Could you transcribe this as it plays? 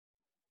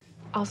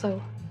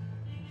Also,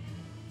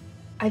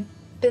 I've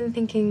been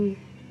thinking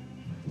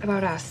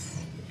about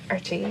us,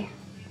 Archie.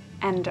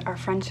 And our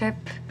friendship,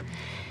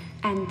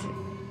 and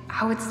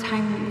how it's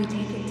time we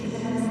take it to the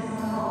next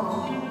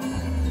level.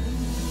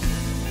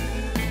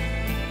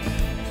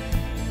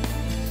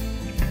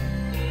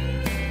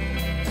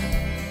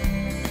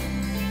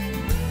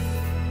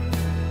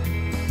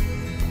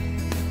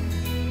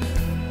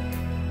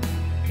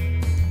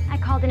 I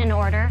called in an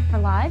order for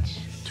Lodge.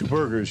 2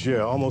 burgers, yeah,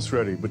 almost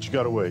ready, but you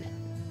gotta wait.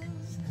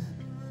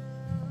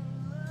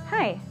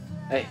 Hi.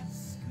 Hey.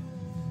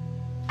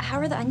 How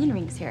are the onion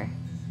rings here?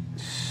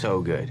 So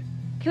good.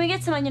 Can we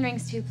get some onion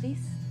rings too, please?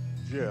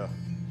 Yeah.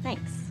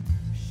 Thanks.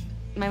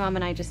 My mom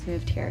and I just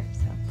moved here,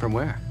 so. From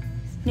where?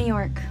 New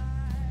York.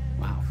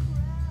 Wow.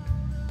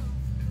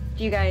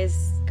 Do you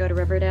guys go to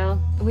Riverdale?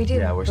 We do,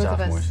 Yeah, we're both of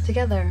sophomores. us,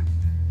 together.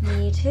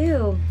 Me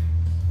too.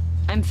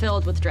 I'm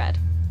filled with dread.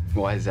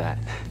 Why is that?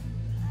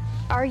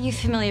 Are you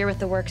familiar with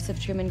the works of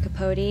Truman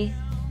Capote?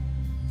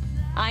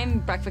 I'm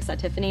breakfast at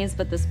Tiffany's,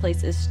 but this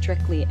place is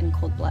strictly in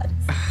cold blood.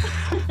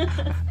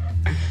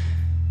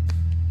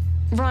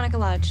 Veronica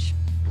Lodge.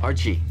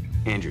 Archie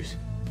Andrews.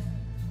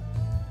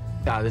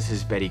 This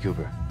is Betty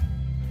Cooper.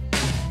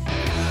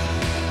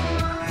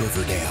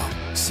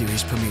 Riverdale,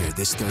 series premiere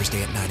this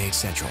Thursday at 9/8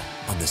 Central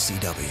on the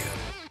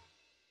CW.